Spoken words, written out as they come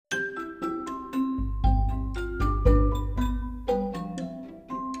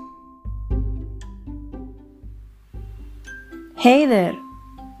Hey there,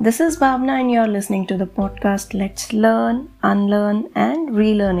 this is Bhavna and you're listening to the podcast Let's Learn, Unlearn and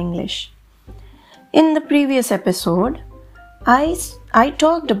Relearn English. In the previous episode, I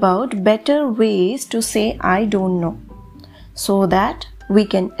talked about better ways to say I don't know so that we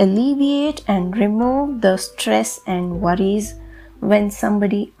can alleviate and remove the stress and worries when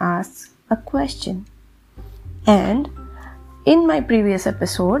somebody asks a question. And in my previous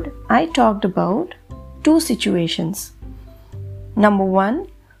episode, I talked about two situations. Number 1,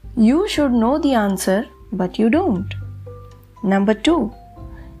 you should know the answer, but you don't. Number 2,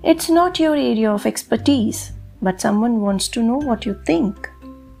 it's not your area of expertise, but someone wants to know what you think.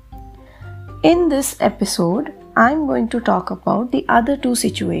 In this episode, I'm going to talk about the other two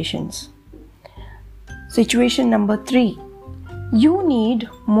situations. Situation number 3, you need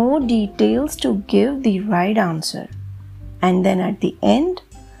more details to give the right answer. And then at the end,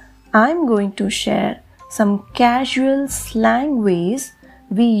 I'm going to share some casual slang ways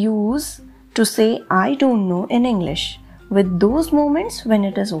we use to say I don't know in English with those moments when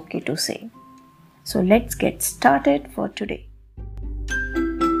it is okay to say. So let's get started for today.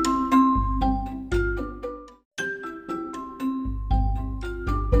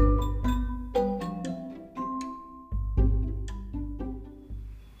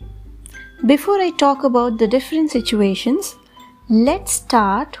 Before I talk about the different situations, let's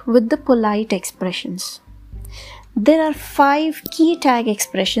start with the polite expressions. There are 5 key tag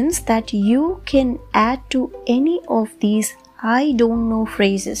expressions that you can add to any of these I don't know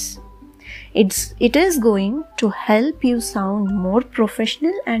phrases. It is going to help you sound more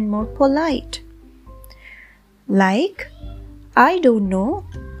professional and more polite. Like, I don't know,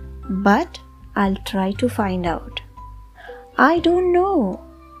 but I'll try to find out. I don't know,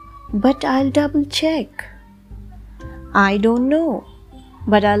 but I'll double check. I don't know,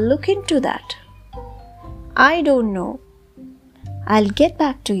 but I'll look into that. I don't know. I'll get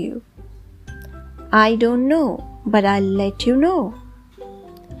back to you. I don't know, but I'll let you know.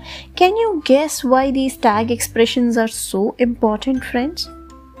 Can you guess why these tag expressions are so important, friends?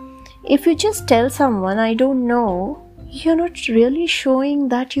 If you just tell someone I don't know, you're not really showing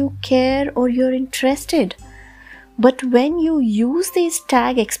that you care or you're interested. But when you use these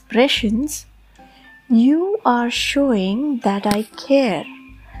tag expressions, you are showing that I care.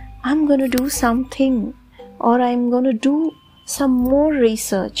 I'm going to do something, or I'm going to do some more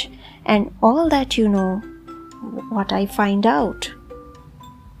research, and all that you know what I find out.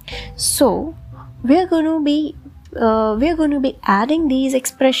 So we're going to be adding these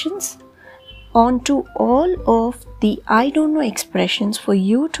expressions onto all of the I don't know expressions for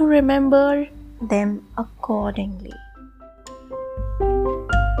you to remember them accordingly.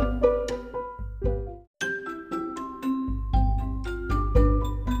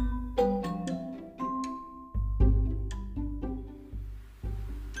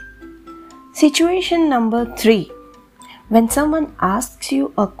 Situation number 3. When someone asks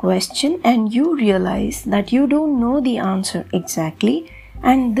you a question and you realize that you don't know the answer exactly,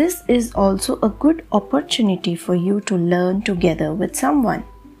 and this is also a good opportunity for you to learn together with someone.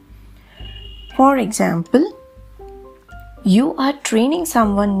 For example, you are training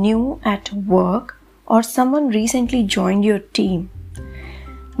someone new at work or someone recently joined your team.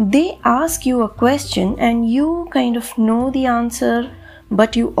 They ask you a question and you kind of know the answer,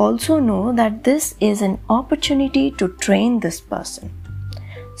 but you also know that this is an opportunity to train this person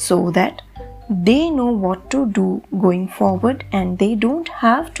so that they know what to do going forward and they don't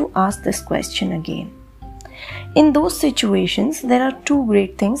have to ask this question again. In those situations, there are 2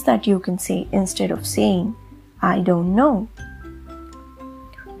 great things that you can say instead of saying, I don't know.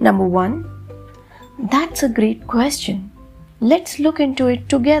 Number 1, that's a great question. Let's look into it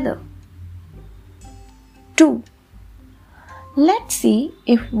together. 2, let's see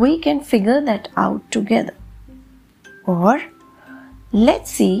if we can figure that out together. Or,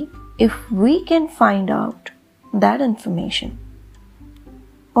 let's see if we can find out that information.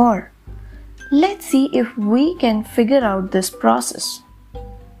 Or, let's see if we can figure out this process.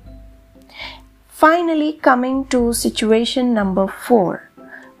 Finally, coming to situation number 4.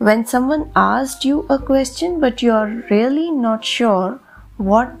 When someone asked you a question but you are really not sure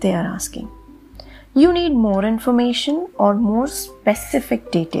what they are asking. You need more information or more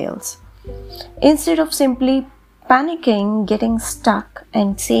specific details. Instead of simply panicking, getting stuck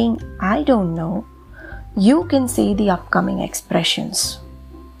and saying, I don't know, you can say the upcoming expressions.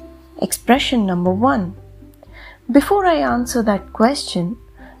 Expression number 1. Before I answer that question,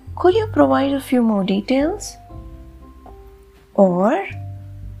 could you provide a few more details? Or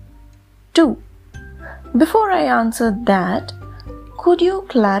 2. Before I answer that, could you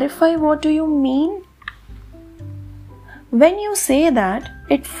clarify what do you mean? When you say that,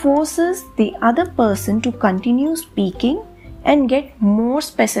 it forces the other person to continue speaking and get more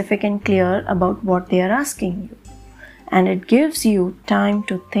specific and clear about what they are asking you. And it gives you time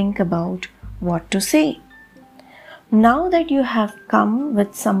to think about what to say. Now that you have come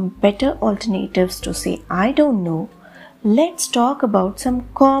with some better alternatives to say I don't know, let's talk about some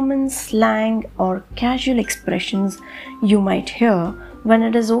common slang or casual expressions you might hear when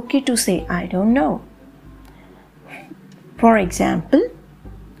it is okay to say I don't know. For example,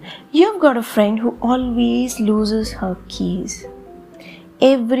 you've got a friend who always loses her keys.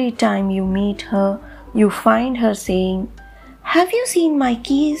 Every time you meet her, you find her saying, "Have you seen my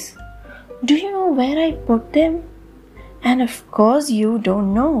keys? Do you know where I put them?" And of course you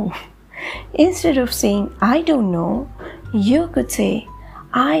don't know. Instead of saying I don't know, you could say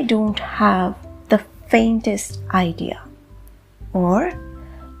I don't have the faintest idea, or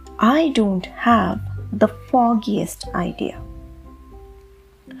I don't have the foggiest idea.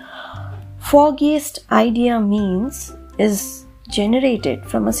 Foggiest idea means is generated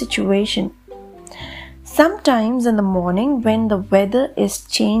from a situation. Sometimes in the morning when the weather is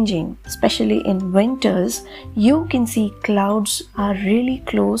changing, especially in winters, you can see clouds are really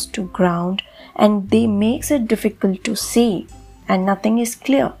close to ground and they makes it difficult to see and nothing is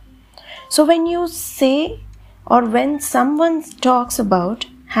clear. So when you say or when someone talks about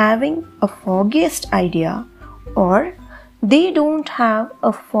having a foggiest idea or they don't have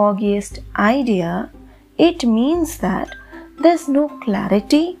a foggiest idea, it means that there's no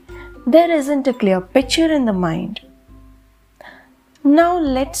clarity. There isn't a clear picture in the mind. Now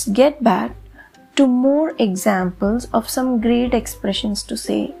let's get back to more examples of some great expressions to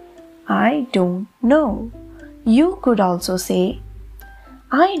say, I don't know. You could also say,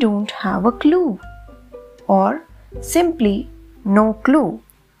 I don't have a clue, or simply no clue,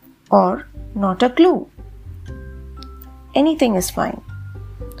 or not a clue. Anything is fine.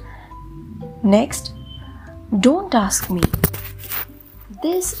 Next, don't ask me.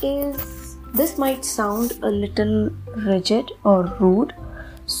 This might sound a little rigid or rude,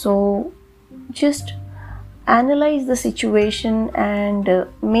 so just analyze the situation and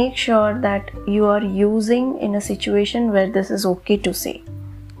make sure that you are using in a situation where this is okay to say.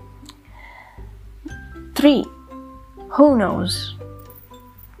 3. Who knows?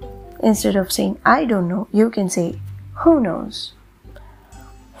 Instead of saying I don't know, you can say who knows.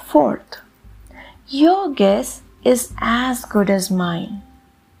 4th, your guess is as good as mine.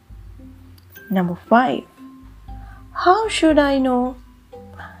 Number 5, how should I know?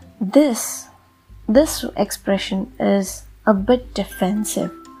 This expression is a bit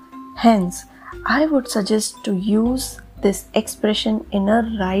defensive. Hence, I would suggest to use this expression in a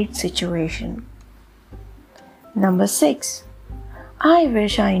right situation. Number 6, I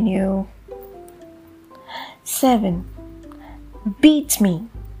wish I knew. 7, beats me.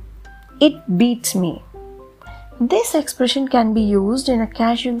 It beats me. This expression can be used in a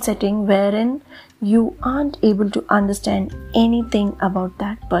casual setting wherein you aren't able to understand anything about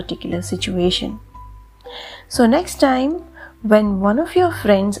that particular situation. So next time when one of your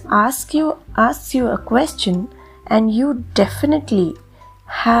friends asks you a question and you definitely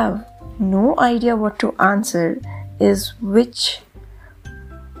have no idea what to answer, is which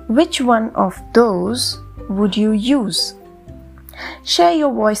one of those would you use? Share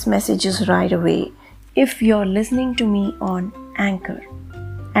your voice messages right away if you're listening to me on Anchor.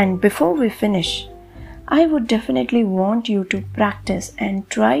 And before we finish, I would definitely want you to practice and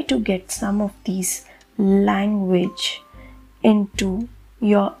try to get some of these language into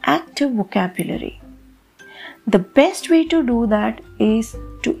your active vocabulary. The best way to do that is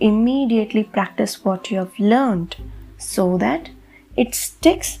to immediately practice what you have learned so that it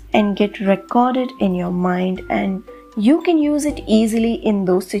sticks and get recorded in your mind and you can use it easily in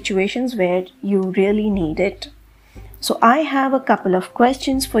those situations where you really need it. So I have a couple of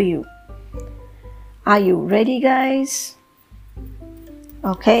questions for you. Are you ready, guys?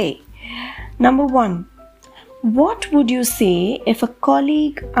 Okay. Number 1. What would you say if a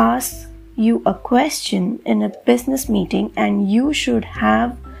colleague asks you a question in a business meeting and you should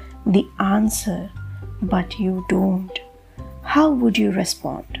have the answer, but you don't? How would you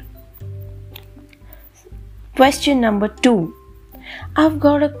respond? Question number 2. I've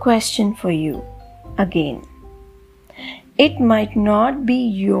got a question for you again. It might not be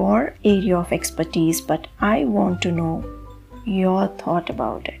your area of expertise, but I want to know your thought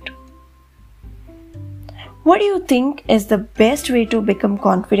about it. What do you think is the best way to become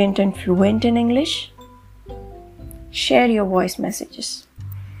confident and fluent in English? Share your voice messages.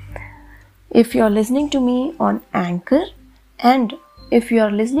 If you're listening to me on Anchor and if you're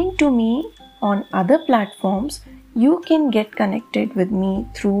listening to me on other platforms, you can get connected with me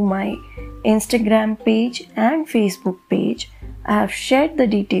through my Instagram page and Facebook page. I have shared the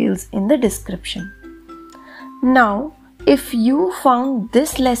details in the description. Now, if you found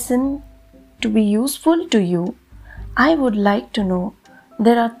this lesson to be useful to you, I would like to know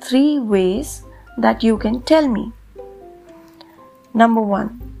there are 3 ways that you can tell me. Number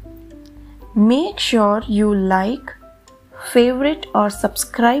 1, make sure you like, favorite or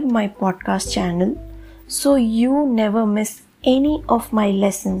subscribe my podcast channel so you never miss any of my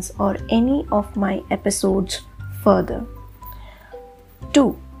lessons or any of my episodes further.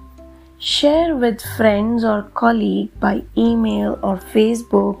 2, share with friends or colleagues by email or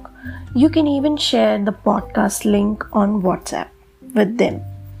Facebook. You can even share the podcast link on WhatsApp with them.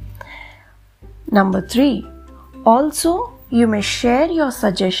 Number 3, also you may share your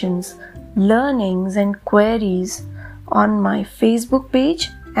suggestions, learnings and queries on my Facebook page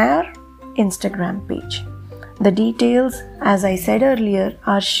or Instagram page. The details, as I said earlier,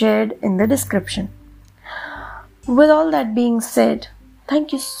 are shared in the description. With all that being said,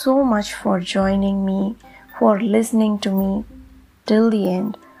 thank you so much for joining me, for listening to me till the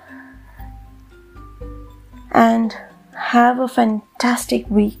end, and have a fantastic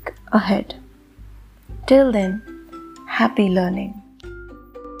week ahead. Till then, happy learning.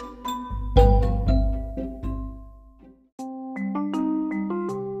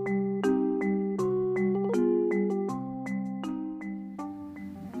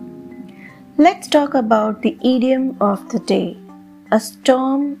 Let's talk about the idiom of the day. A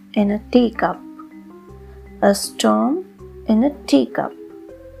storm in a teacup. A storm in a teacup.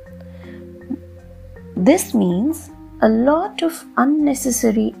 This means a lot of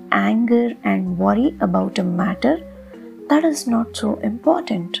unnecessary anger and worry about a matter that is not so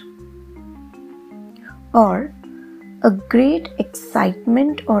important. Or a great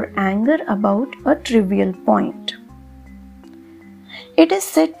excitement or anger about a trivial point. It is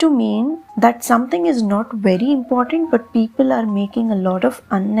said to mean that something is not very important, but people are making a lot of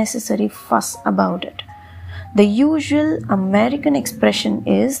unnecessary fuss about it. The usual American expression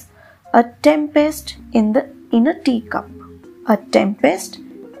is a tempest in a teacup. A tempest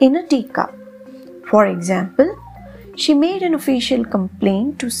in a teacup. For example, she made an official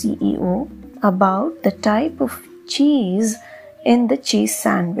complaint to CEO about the type of cheese in the cheese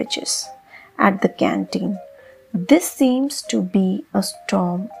sandwiches at the canteen. This seems to be a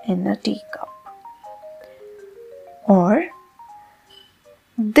storm in a teacup. Or,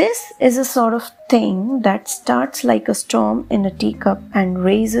 this is a sort of thing that starts like a storm in a teacup and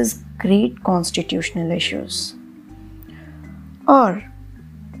raises great constitutional issues. Or,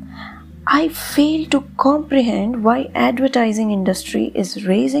 I fail to comprehend why advertising industry is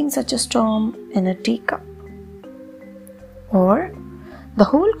raising such a storm in a teacup. Or, the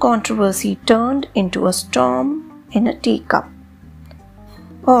whole controversy turned into a storm in a teacup.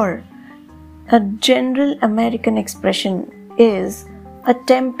 Or, a general American expression is a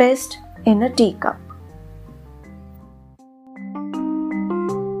tempest in a teacup.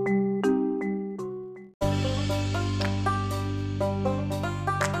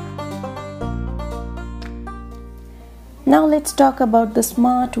 Now let's talk about the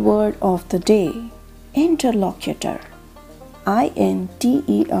smart word of the day, interlocutor.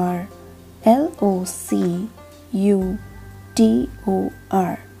 INTERLOCUTOR.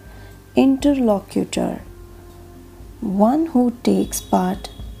 Interlocutor. One who takes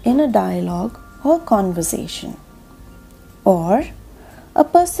part in a dialogue or conversation. Or a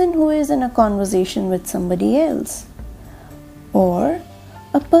person who is in a conversation with somebody else. Or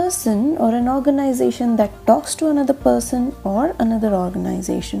a person or an organization that talks to another person or another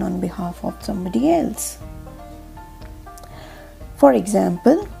organization on behalf of somebody else. For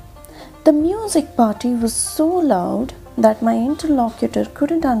example, the music party was so loud that my interlocutor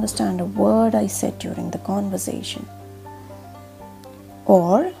couldn't understand a word I said during the conversation.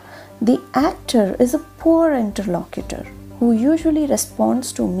 Or, the actor is a poor interlocutor who usually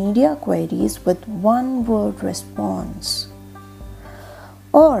responds to media queries with one-word response.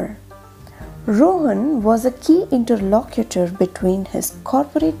 Or, Rohan was a key interlocutor between his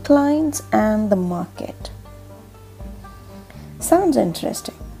corporate clients and the market. Sounds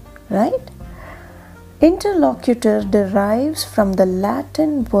interesting, right? Interlocutor derives from the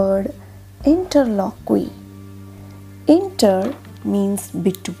Latin word interloqui. Inter means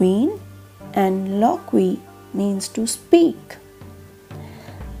between and loqui means to speak.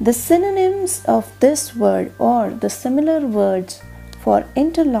 The synonyms of this word or the similar words for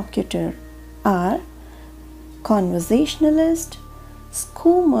interlocutor are conversationalist,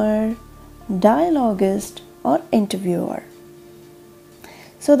 schemer, dialoguist or interviewer.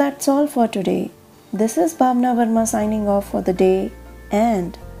 So that's all for today. This is Bhavna Verma signing off for the day,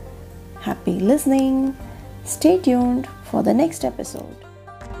 and happy listening. Stay tuned for the next episode.